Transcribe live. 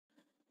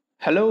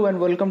Hello and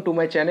welcome to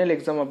my channel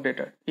Exam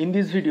Updater. In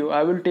this video,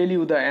 I will tell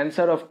you the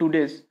answer of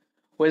today's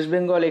West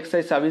Bengal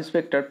Excise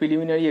Sub-Inspector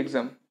preliminary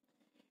exam.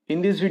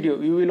 In this video,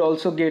 you will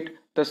also get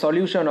the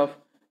solution of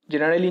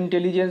General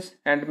Intelligence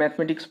and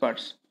Mathematics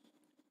parts.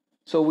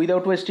 So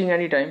without wasting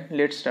any time,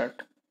 let's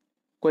start.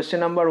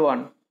 Question number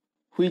 1.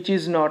 Which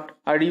is not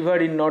a river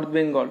in North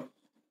Bengal?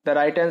 The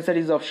right answer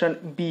is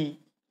option B,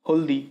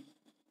 Haldi.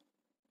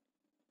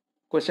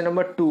 Question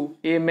number 2.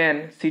 A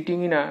man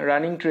sitting in a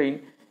running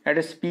train at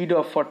a speed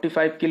of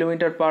 45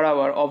 km per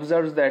hour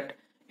observes that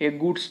a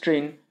goods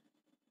train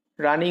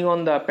running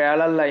on the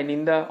parallel line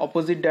in the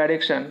opposite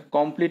direction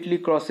completely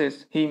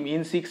crosses him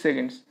in 6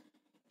 seconds.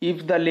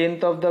 If the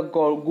length of the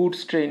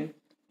goods train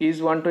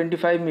is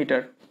 125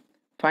 meter,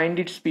 find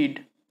its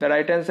speed. The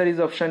right answer is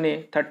option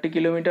A, 30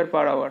 km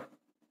per hour.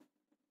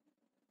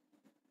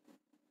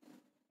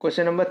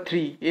 Question number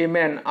 3. A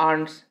man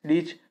earns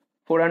reach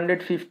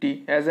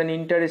 450 as an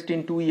interest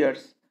in 2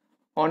 years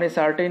on a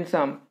certain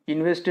sum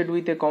invested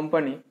with a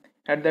company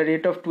at the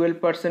rate of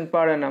 12%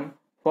 per annum.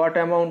 What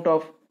amount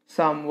of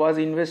sum was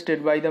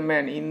invested by the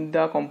man in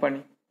the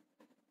company?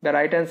 The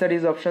right answer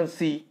is option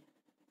C,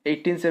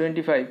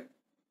 1875.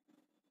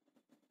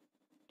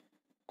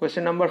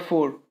 Question number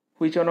 4.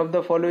 Which one of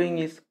the following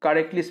is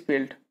correctly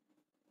spelled?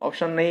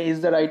 Option A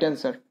is the right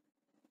answer.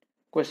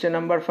 Question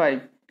number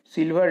 5.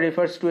 Silver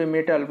refers to a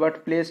metal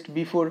but placed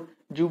before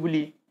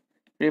Jubilee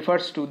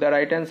refers to. The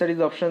right answer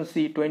is option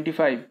C,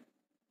 25.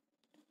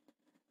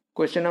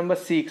 Question number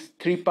 6.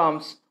 3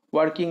 pumps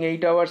working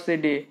 8 hours a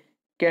day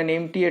can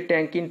empty a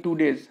tank in 2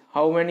 days.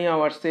 How many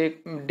hours a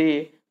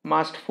day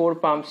must 4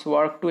 pumps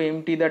work to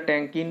empty the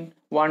tank in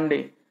 1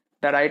 day?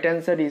 The right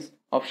answer is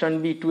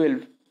option B,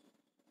 12.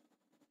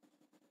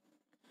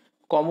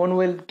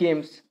 Commonwealth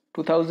Games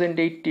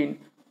 2018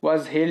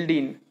 was held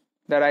in.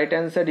 The right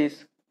answer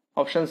is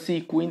option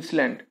C,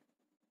 Queensland.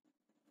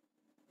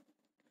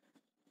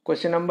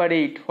 Question number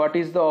 8. What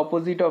is the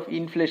opposite of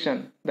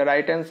inflation? The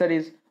right answer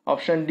is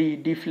option D,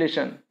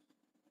 deflation.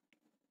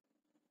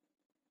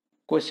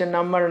 Question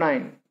number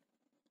 9.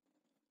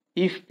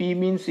 If P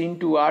means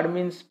into, R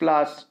means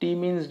plus, T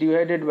means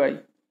divided by,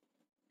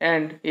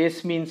 and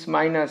S means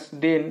minus,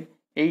 then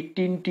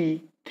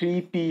 18T,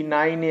 3P,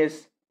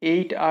 9S,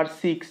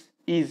 8R6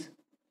 is.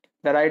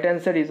 The right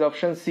answer is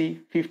option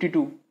C,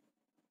 52.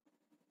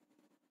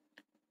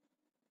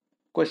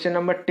 Question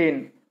number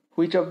 10.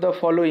 Which of the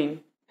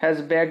following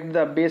has bagged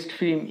the best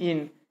film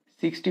in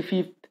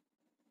 65th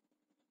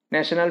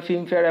National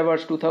Filmfare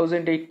Awards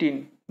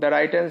 2018? The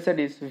right answer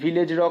is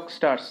Village Rock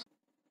Stars.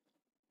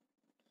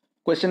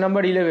 Question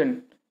number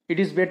 11. It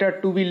is better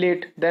to be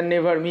late than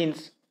never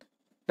means.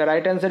 The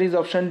right answer is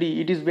option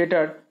D. It is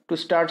better to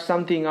start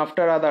something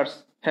after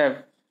others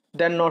have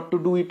than not to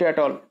do it at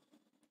all.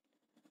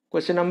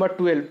 Question number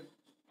 12.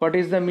 What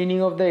is the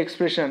meaning of the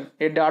expression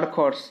a dark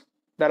horse?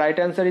 The right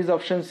answer is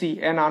option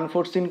C, an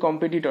unforeseen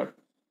competitor.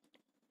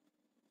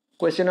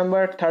 Question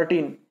number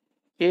 13.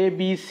 A,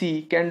 B,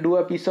 C can do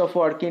a piece of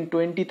work in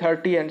 20,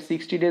 30 and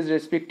 60 days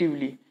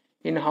respectively.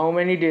 In how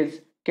many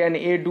days can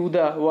A do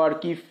the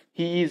work if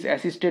he is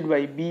assisted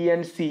by B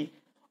and C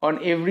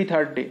on every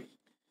third day?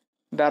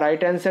 The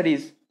right answer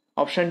is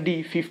option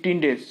D,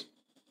 15 days.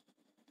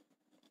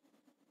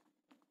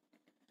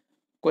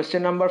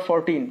 Question number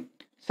 14.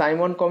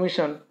 Simon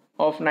Commission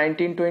of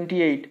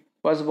 1928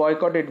 was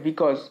boycotted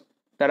because.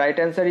 The right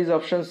answer is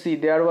option C,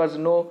 there was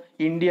no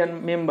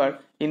Indian member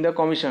in the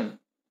commission.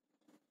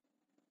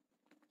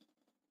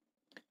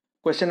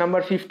 Question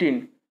number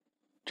 15.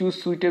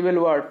 Choose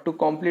suitable word to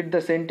complete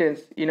the sentence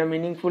in a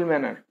meaningful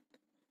manner.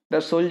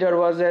 The soldier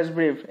was as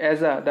brave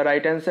as a. The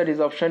right answer is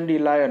option D,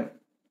 lion.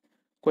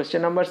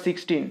 Question number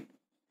 16.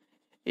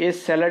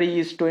 A's salary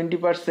is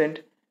 20%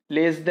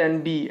 less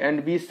than B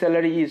and B's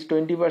salary is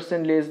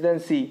 20% less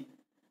than C.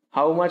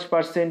 How much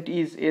percent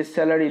is A's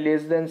salary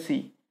less than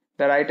C?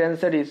 The right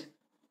answer is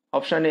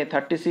option A,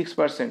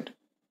 36%.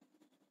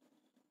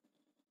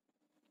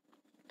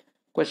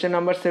 Question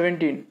number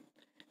 17.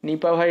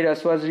 Nipah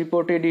virus was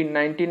reported in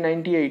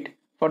 1998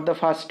 for the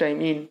first time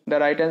in. The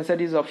right answer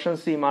is option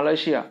C,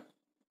 Malaysia.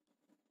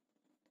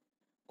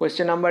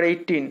 Question number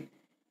 18.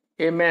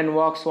 A man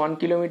walks 1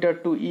 kilometer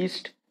to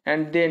east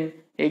and then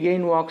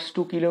again walks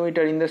 2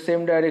 kilometer in the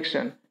same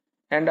direction,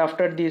 and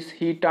after this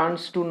he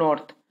turns to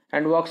north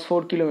and walks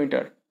 4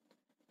 kilometer.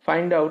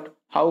 Find out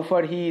how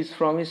far he is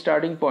from his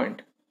starting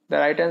point. The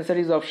right answer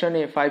is option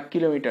A, 5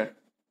 kilometer.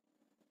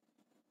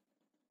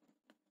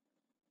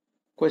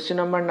 Question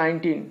number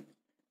 19.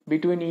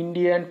 Between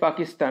India and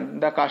Pakistan,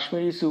 the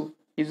Kashmir issue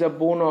is a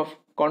bone of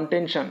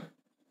contention.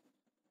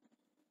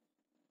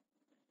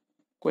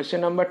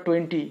 Question number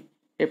 20.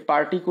 A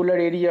particular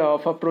area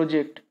of a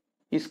project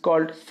is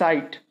called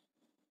site.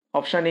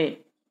 Option A.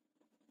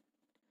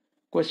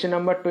 Question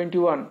number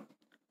 21.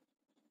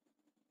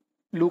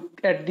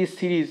 Look at this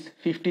series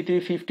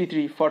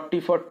 53-53,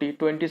 40-40,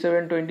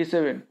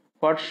 27-27.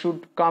 What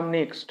should come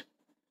next?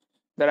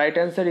 The right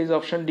answer is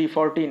option D,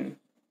 14.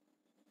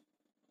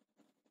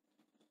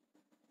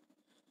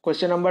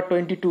 Question number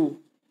 22.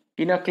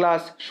 In a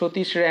class,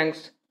 Satish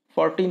ranks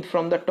 14th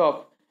from the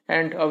top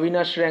and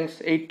Avinash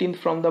ranks 18th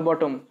from the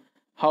bottom.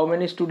 How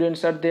many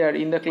students are there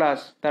in the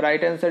class? The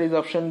right answer is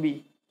option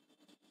B.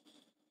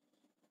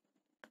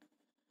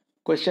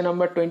 Question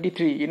number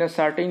 23. In a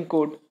certain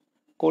code,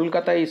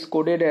 Kolkata is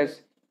coded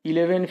as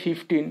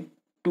 11:15,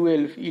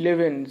 12,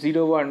 11,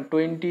 01,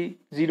 20,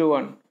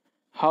 01.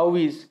 How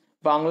is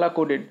Bangla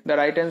coded? The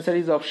right answer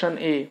is option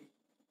A.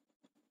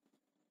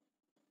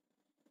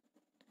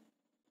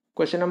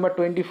 Question number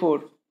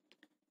 24.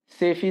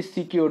 Safe is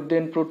secured,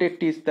 then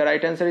protect is. The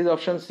right answer is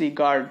option C.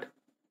 Guard.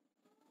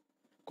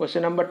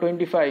 Question number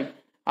 25.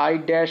 I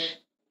dash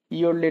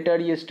your letter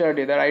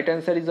yesterday. The right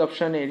answer is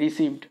option A.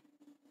 Received.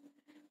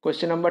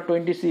 Question number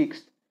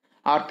 26.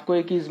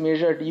 Earthquake is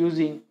measured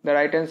using. The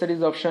right answer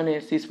is option A.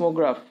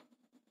 Seismograph.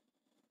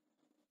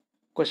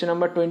 Question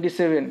number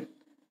 27.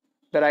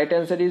 The right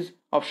answer is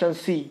option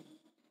C.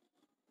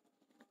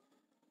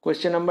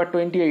 Question number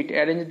 28.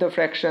 Arrange the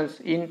fractions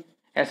in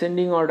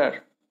ascending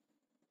order.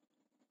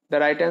 The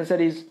right answer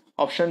is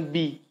option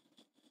B.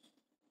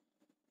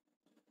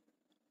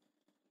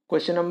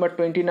 Question number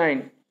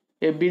 29.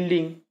 A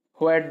building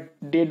where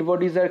dead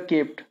bodies are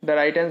kept. The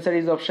right answer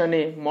is option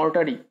A.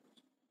 Mortuary.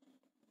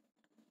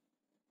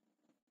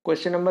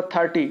 Question number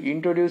 30.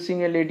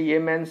 Introducing a lady, a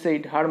man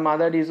said, her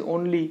mother is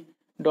only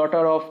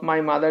daughter of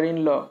my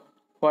mother-in-law.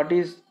 What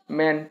is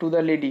man to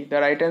the lady? The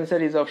right answer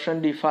is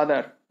option D.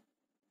 Father.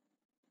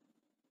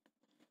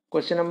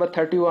 Question number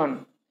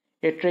 31.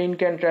 A train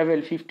can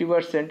travel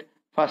 50%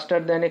 faster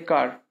than a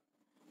car.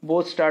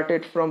 Both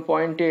started from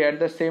point A at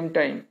the same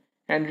time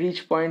and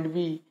reach point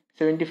B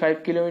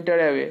 75 km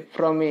away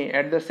from A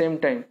at the same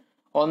time.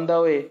 On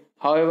the way,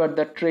 however,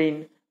 the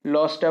train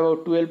lost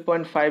about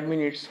 12.5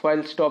 minutes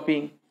while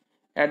stopping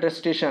at a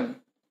station.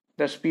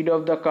 The speed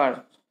of the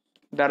car.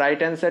 The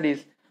right answer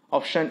is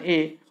option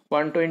A.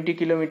 120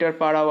 km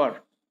per hour.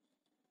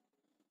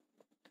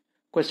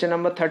 Question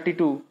number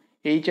 32.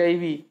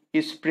 HIV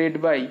is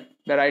spread by.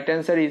 The right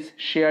answer is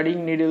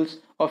sharing needles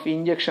of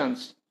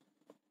injections.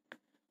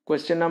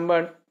 Question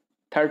number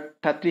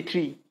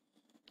 33.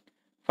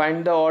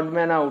 Find the odd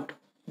man out.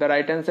 The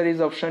right answer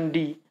is option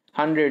D.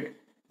 100,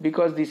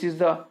 because this is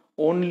the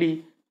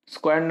only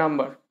square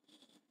number.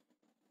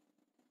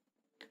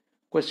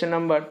 Question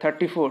number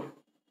 34.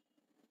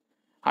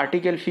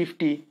 Article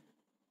 50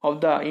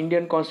 of the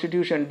Indian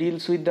Constitution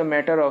deals with the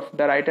matter of.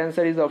 The right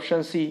answer is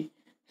option C.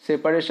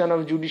 Separation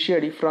of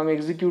judiciary from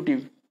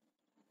executive.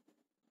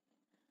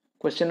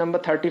 Question number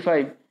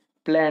 35.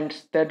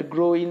 Plants that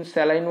grow in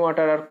saline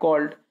water are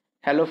called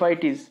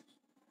halophytes.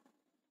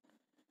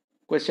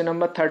 Question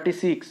number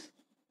 36.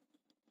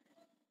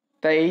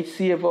 The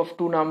HCF of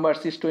two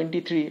numbers is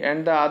 23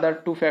 and the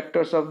other two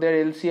factors of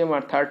their LCM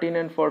are 13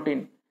 and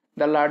 14.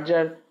 The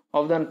larger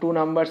of the two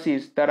numbers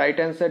is. The right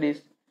answer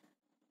is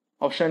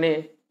option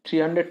A.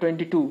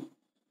 322.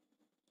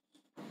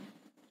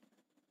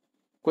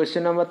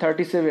 Question number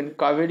 37.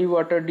 Kaveri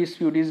water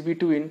dispute is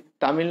between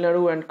Tamil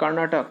Nadu and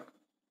Karnataka.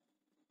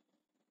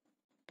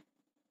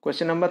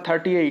 Question number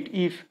 38.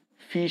 If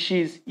fish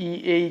is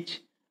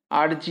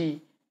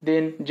EHRG,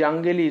 then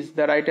jungle is.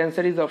 The right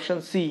answer is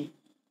option C.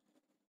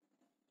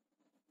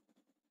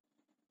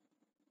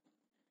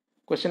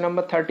 Question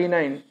number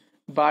 39.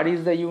 Bar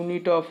is the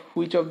unit of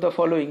which of the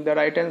following? The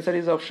right answer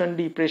is option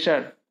D.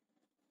 Pressure.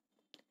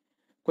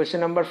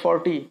 Question number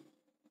 40.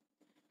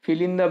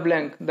 Fill in the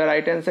blank. The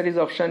right answer is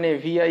option A.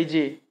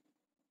 VIJ.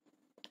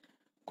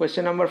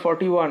 Question number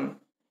 41.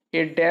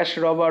 A dash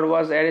robber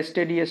was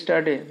arrested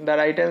yesterday. The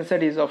right answer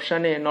is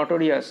option A.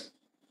 Notorious.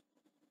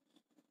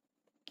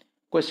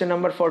 Question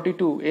number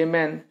 42. A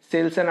man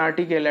sells an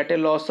article at a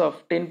loss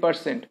of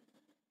 10%.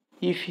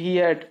 If he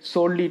had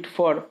sold it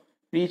for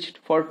reached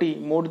 40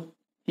 more,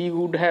 he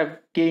would have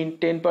gained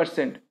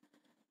 10%.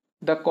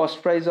 The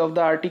cost price of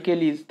the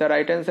article is. The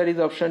right answer is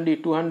option D.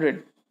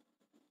 200.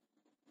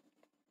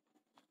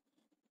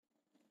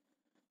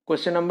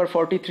 Question number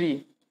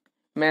 43.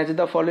 Match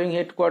the following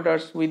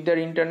headquarters with their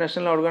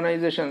international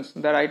organizations.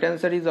 The right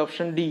answer is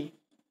option D.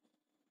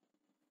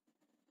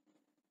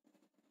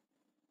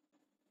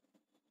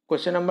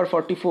 Question number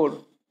 44.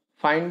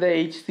 Find the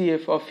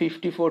HCF of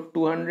 54,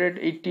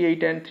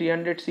 288 and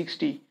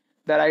 360.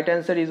 The right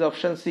answer is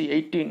option C.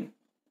 18.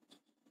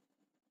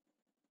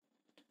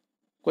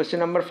 Question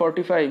number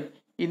 45.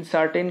 In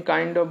certain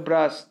kind of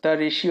brass, the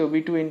ratio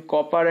between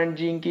copper and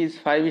zinc is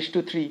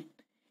 5:3.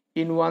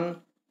 In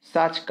one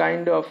such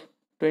kind of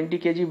 20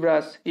 kg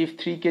brass, if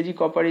 3 kg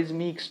copper is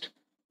mixed,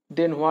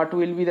 then what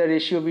will be the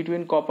ratio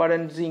between copper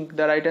and zinc?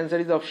 The right answer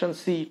is option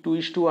C.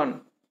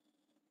 2:1.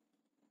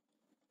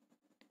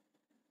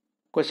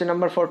 Question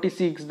number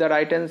 46. The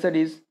right answer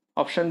is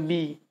option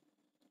B.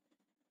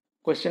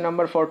 Question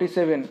number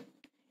 47.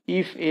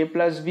 If A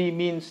plus B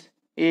means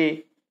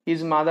A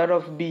is mother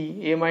of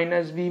B, A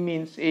minus B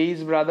means A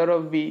is brother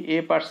of B,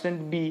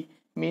 A% B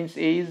means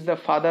A is the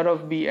father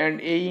of B, and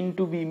A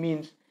into B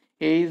means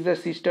A is the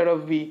sister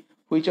of B,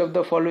 which of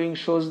the following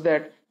shows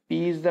that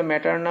P is the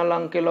maternal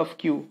uncle of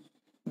Q?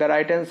 The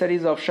right answer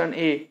is option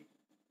A.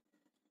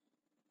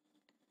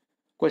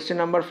 Question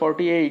number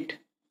 48.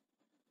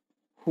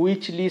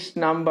 Which list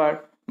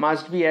number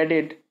must be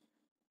added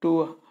to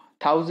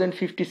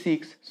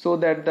 1056 so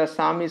that the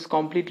sum is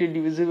completely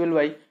divisible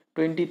by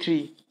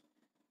 23?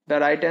 The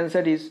right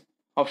answer is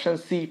option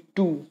C,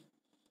 2.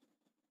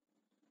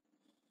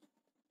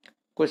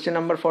 Question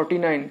number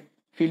 49.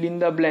 Fill in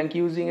the blank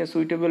using a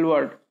suitable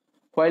word.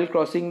 While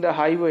crossing the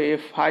highway, a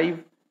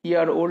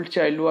 5-year-old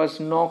child was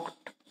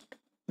knocked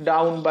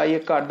down by a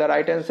car. The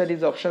right answer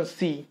is option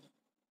C.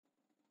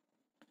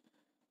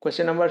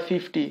 Question number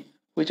 50.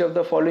 Which of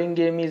the following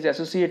game is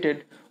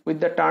associated with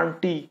the term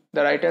tea?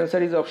 The right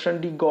answer is option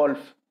D,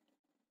 golf.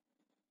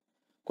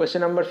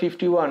 Question number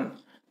 51.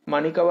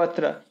 Manika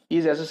Batra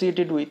is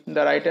associated with.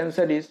 The right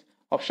answer is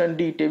option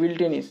D, table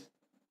tennis.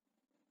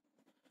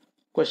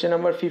 Question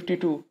number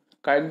 52.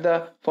 Correct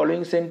the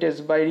following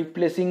sentence by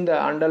replacing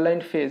the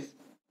underlined phrase.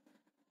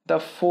 The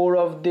four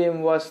of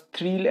them was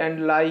thrilled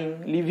and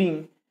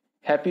living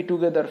happy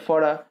together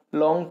for a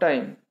long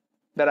time.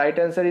 The right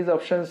answer is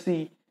option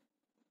C.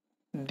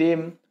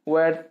 Them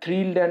were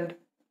thrilled and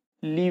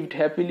lived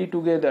happily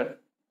together.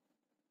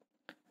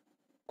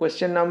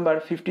 Question number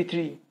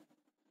 53.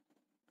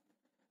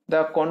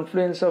 The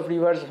confluence of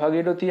rivers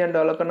Bhagirathi and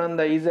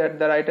Alakananda is at.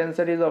 The right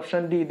answer is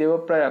option D,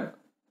 Devaprayag.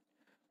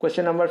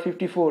 Question number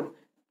 54.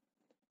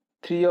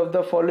 Three of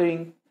the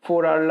following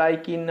four are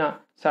like in a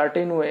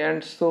certain way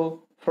and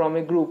so from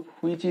a group,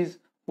 which is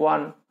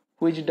one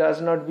which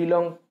does not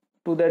belong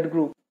to that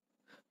group.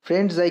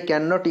 Friends, I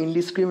cannot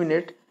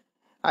indiscriminate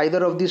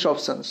either of these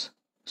options.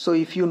 So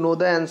if you know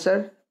the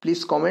answer,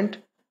 please comment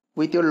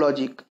with your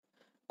logic.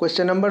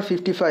 Question number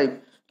 55.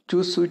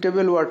 Choose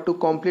suitable word to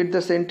complete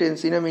the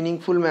sentence in a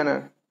meaningful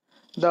manner.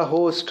 The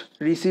host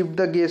received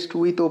the guest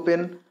with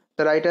open.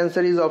 The right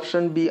answer is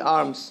option B,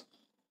 arms.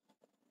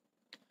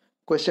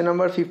 Question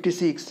number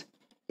 56.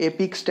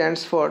 EPIC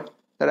stands for.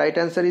 The right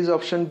answer is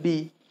option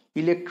B,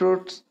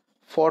 electrodes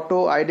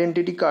photo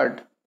identity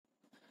card.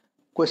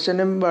 Question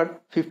number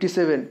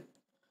 57.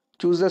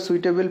 Choose a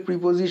suitable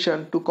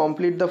preposition to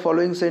complete the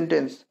following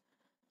sentence.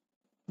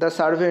 The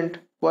servant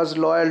was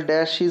loyal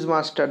dash his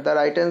master. The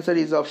right answer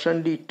is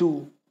option D,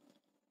 2.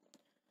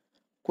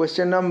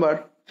 Question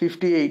number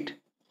 58.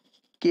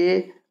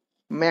 K.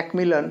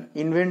 Macmillan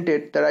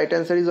invented. The right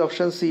answer is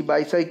option C,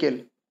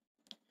 bicycle.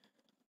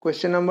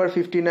 Question number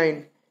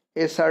 59.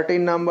 A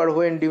certain number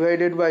when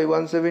divided by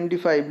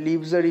 175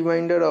 leaves a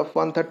remainder of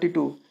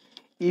 132.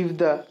 If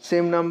the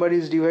same number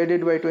is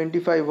divided by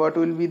 25, what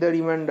will be the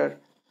remainder?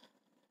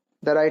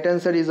 The right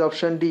answer is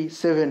option D,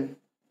 7.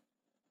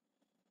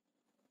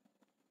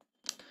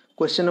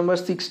 Question number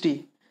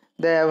 60.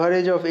 The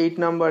average of 8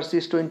 numbers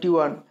is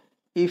 21.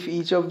 If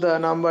each of the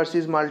numbers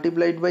is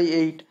multiplied by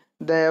 8,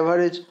 the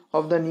average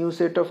of the new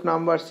set of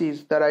numbers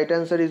is. The right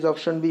answer is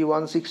option B,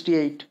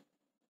 168.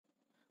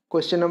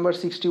 Question number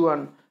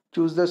 61.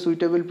 Choose the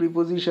suitable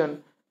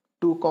preposition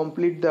to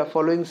complete the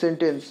following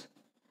sentence.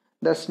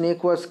 The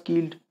snake was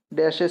killed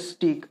dash a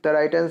stick. The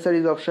right answer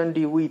is option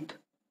D, with.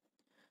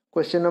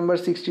 Question number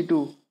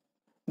 62.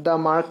 The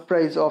mark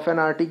price of an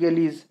article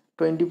is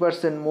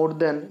 20% more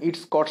than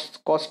its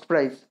cost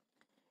price.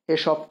 A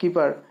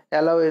shopkeeper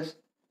allows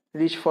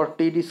rich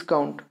 40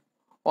 discount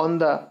on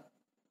the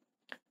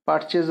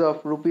purchase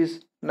of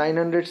rupees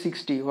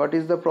 960. What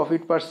is the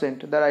profit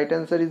percent? The right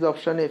answer is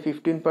option A,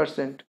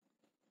 15%.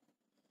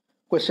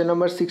 Question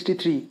number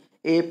 63.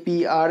 A,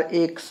 P, R,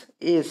 X,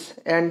 S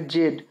and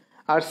Z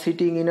are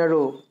sitting in a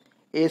row.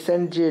 S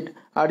and Z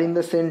are in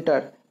the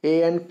center.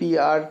 A and P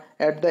are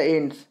at the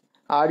ends.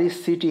 R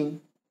is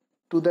sitting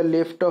to the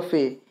left of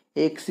A.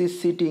 X is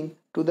sitting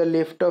to the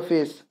left of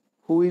S.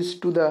 Who is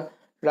to the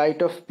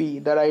right of P?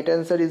 The right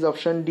answer is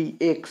option D,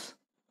 X.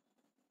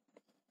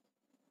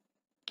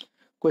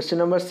 Question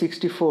number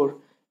 64.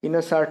 In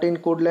a certain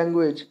code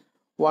language,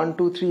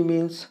 123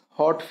 means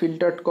hot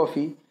filtered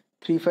coffee,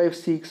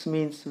 356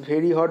 means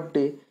very hot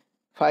day,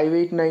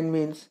 589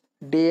 means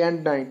day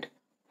and night.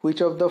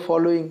 Which of the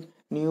following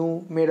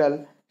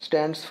numeral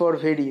stands for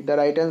very? The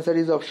right answer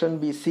is option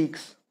B,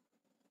 6.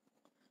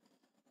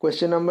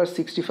 Question number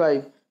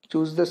 65.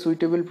 Choose the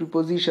suitable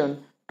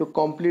preposition to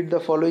complete the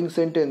following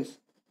sentence.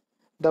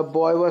 The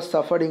boy was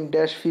suffering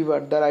dash fever.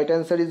 The right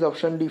answer is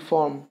option D,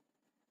 form.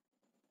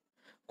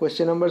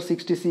 Question number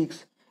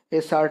 66.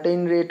 A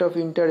certain rate of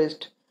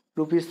interest,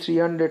 rupees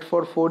 300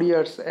 for 4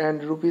 years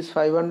and rupees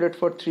 500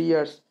 for 3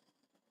 years,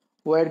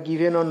 were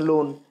given on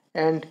loan,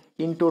 and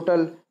in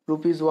total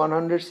rupees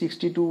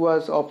 162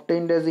 was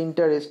obtained as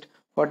interest.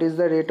 What is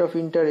the rate of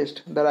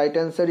interest? The right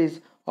answer is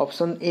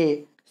option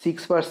A,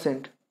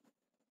 6%.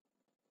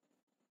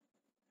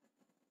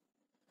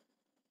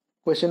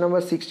 Question number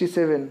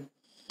 67.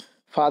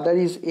 Father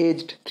is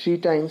aged 3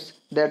 times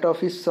that of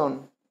his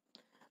son.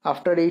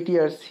 After 8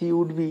 years, he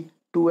would be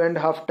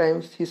 2.5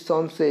 times his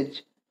son's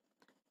age.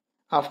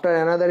 After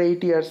another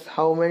 8 years,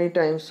 how many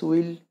times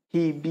will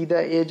he be the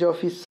age of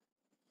his son?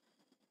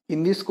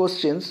 In these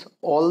questions,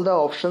 all the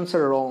options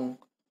are wrong.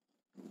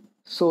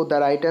 So the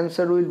right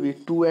answer will be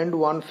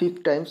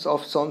 2.1/5 times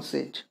of son's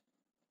age.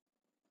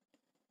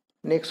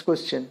 Next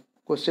question.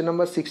 Question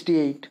number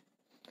 68.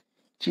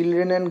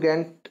 Children and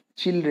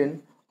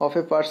grandchildren of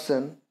a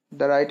person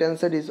The right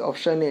answer is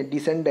option A,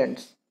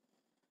 descendants.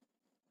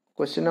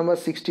 Question number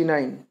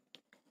 69.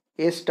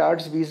 A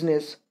starts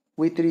business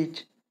with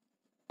reach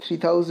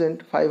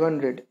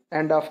 3,500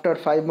 and after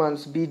 5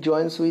 months B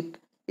joins with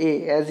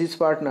A as his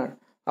partner.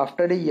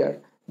 After a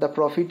year, the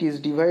profit is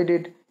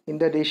divided in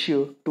the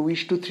ratio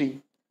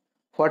 2:3.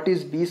 What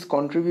is B's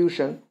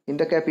contribution in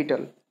the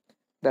capital?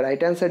 The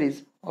right answer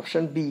is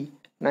option B,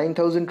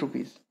 9,000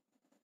 rupees.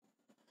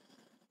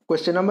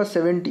 Question number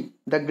 70.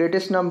 The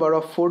greatest number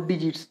of 4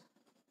 digits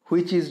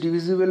which is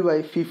divisible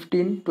by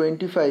 15,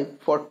 25,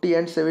 40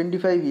 and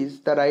 75 is,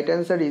 the right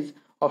answer is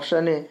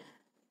option A,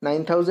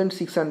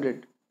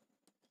 9,600.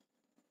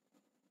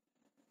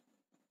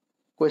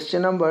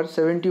 Question number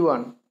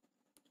 71.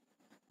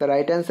 The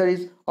right answer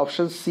is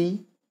option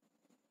C.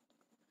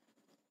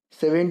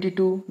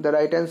 72. The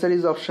right answer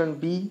is option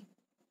B.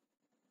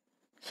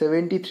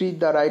 73.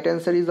 The right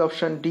answer is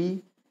option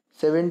D.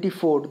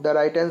 74. The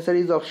right answer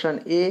is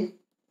option A.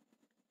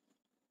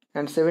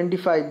 And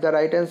 75. The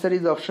right answer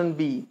is option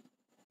B.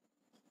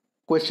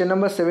 Question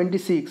number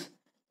 76.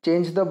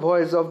 Change the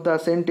voice of the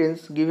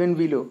sentence given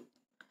below.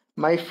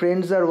 My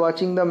friends are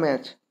watching the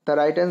match. The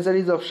right answer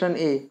is option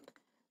A.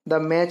 The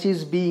match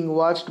is being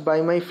watched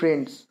by my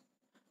friends.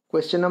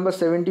 Question number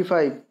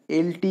 75.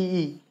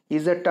 LTE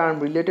is a term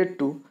related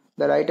to.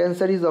 The right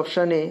answer is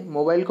option A,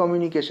 mobile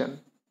communication.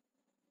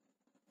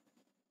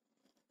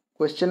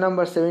 Question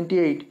number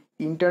 78.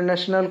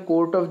 International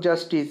Court of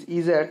Justice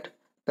is at.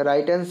 The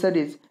right answer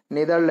is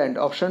Netherlands,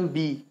 option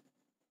B.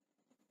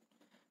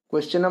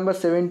 Question number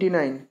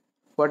 79.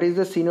 What is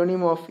the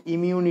synonym of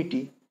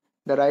immunity?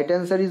 The right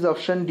answer is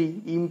option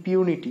D,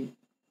 impunity.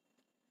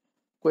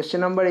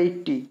 Question number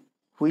 80.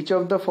 Which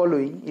of the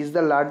following is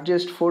the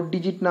largest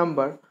 4-digit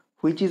number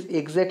which is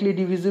exactly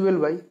divisible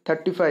by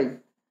 35?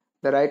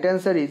 The right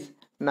answer is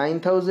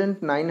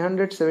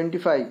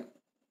 9,975.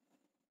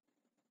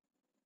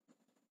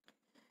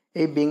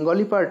 এই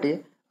Bengali পার্টে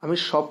আমি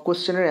সব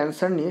কোশ্চেনের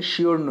answer নিয়ে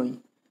sure নই,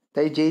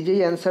 তাই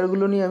যেই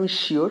অ্যান্সারগুলো নিয়ে আমি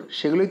শিওর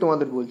সেগুলোই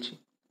তোমাদের বলছি।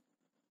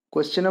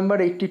 কোশ্চেন নাম্বার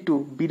 82,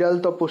 বিড়াল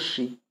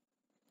তপস্বী,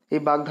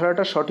 এই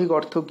বাগধারাটার সঠিক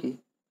অর্থ কী?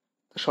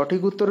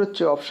 সঠিক উত্তর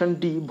হচ্ছে অপশান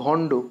ডি,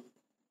 ভণ্ড।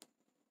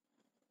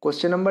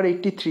 কোশ্চেন নাম্বার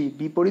 83,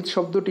 বিপরীত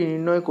শব্দটি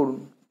নির্ণয় করুন।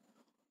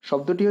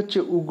 শব্দটি হচ্ছে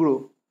উগ্র।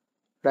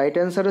 রাইট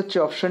অ্যান্সার হচ্ছে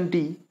option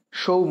D,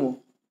 Soumya.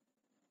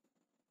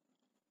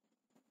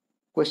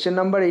 Question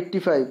number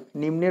 85,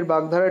 নিম্নের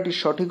বাগধারাটির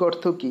সঠিক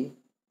অর্থ কী?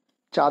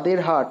 চাঁদের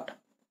হাট।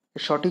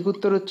 সঠিক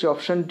উত্তর হচ্ছে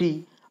অপশান ডি,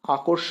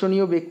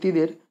 আকর্ষণীয়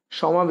ব্যক্তিদের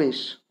সমাবেশ।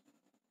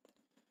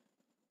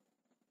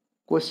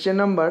 কোশ্চেন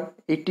নাম্বার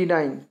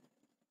 89,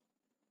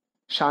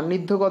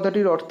 সান্নিধ্য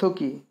কথাটির অর্থ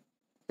কী?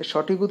 এর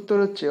সঠিক উত্তর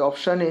হচ্ছে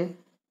অপশান এ,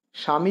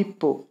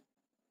 সামীপ্য।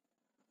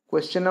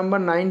 কোশ্চেন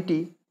নাম্বার 90,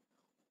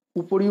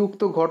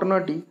 উপরিউক্ত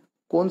ঘটনাটি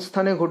কোন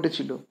স্থানে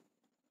ঘটেছিল?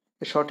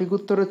 এর সঠিক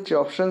উত্তর হচ্ছে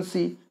অপশান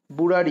সি,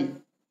 বুড়ারি।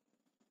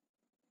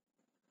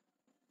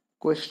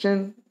 কোশ্চেন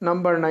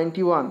নাম্বার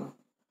 91,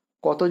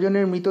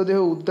 কতজনের মৃতদেহ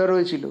উদ্ধার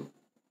হয়েছিল?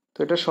 তো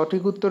এটা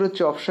সঠিক উত্তর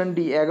হচ্ছে অপশান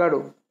ডি,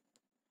 11।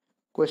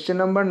 কোশ্চেন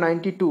নাম্বার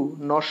 92,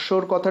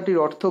 নশ্বর কথাটির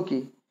অর্থ কী?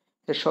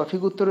 এর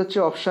সঠিক উত্তর হচ্ছে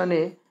অপশান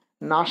এ,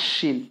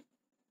 নাশশীল।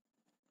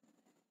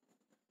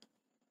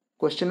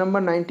 কোশ্চেন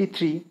নাম্বার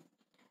 93,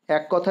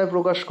 এক কথায়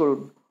প্রকাশ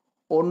করুন।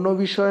 অন্য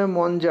বিষয়ে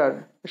মন যার,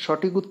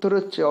 সঠিক উত্তর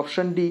হচ্ছে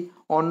অপশান ডি,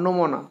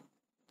 অন্নমনা।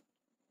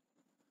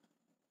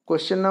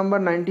 কোশ্চেন নাম্বার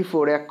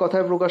 94, এক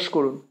কথায় প্রকাশ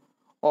করুন।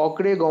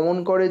 অগ্রে গমন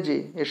করে যে,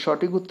 এর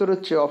সঠিক উত্তর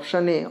হচ্ছে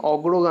অপশান এ,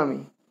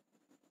 অগ্রগামী।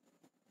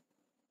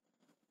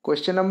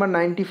 কোশ্চেন নাম্বার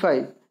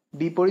 95,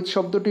 বিপরীত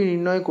শব্দটি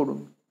নির্ণয় করুন।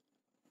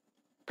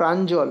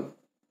 প্রাঞ্জল,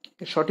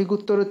 এর সঠিক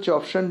উত্তর হচ্ছে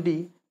অপশান ডি,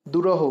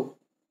 দুরহ।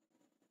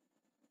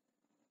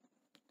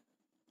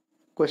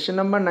 কোশ্চেন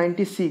নাম্বার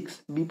 96,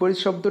 বিপরীত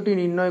শব্দটি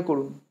নির্ণয়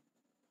করুন।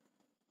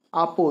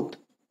 আপদ,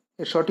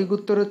 এর সঠিক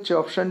উত্তর হচ্ছে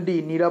অপশান ডি,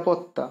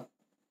 নিরাপত্তা।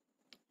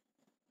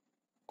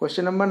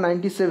 কোশ্চেন নাম্বার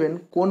 97,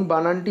 কোন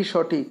বানানটি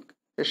সঠিক?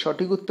 এর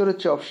সঠিক উত্তর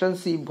হচ্ছে অপশান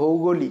সি,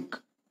 ভৌগোলিক।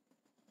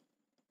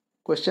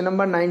 কোশ্চেন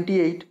নাম্বার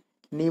 98,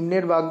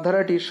 নিম্নের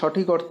বাগধারাটির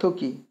সঠিক অর্থ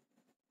কী?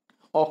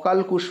 অকাল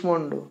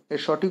কুষ্মণ্ড,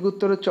 এর সঠিক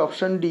উত্তর হচ্ছে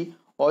অপশান ডি,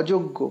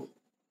 অযোগ্য।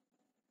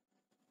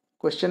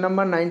 কোশ্চেন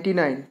নাম্বার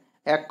 99,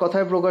 এক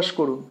কথায় প্রকাশ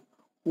করুন।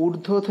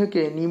 ঊর্ধ্ব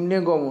থেকে নিম্নে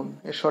গমন,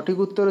 এর সঠিক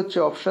উত্তর হচ্ছে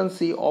অপশান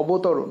সি,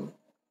 অবতরণ।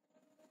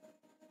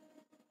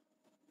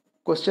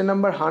 কোশ্চেন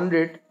নাম্বার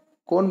 100,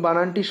 কোন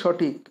বানানটি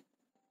সঠিক?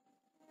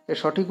 এর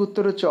সঠিক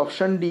উত্তর হচ্ছে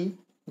অপশান ডি,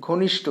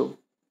 ঘনিষ্ঠ।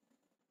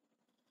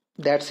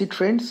 That's it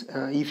friends.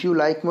 If you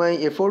like my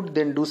effort,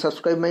 then do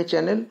subscribe my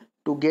channel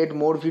to get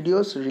more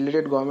videos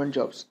related government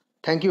jobs.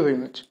 Thank you very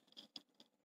much.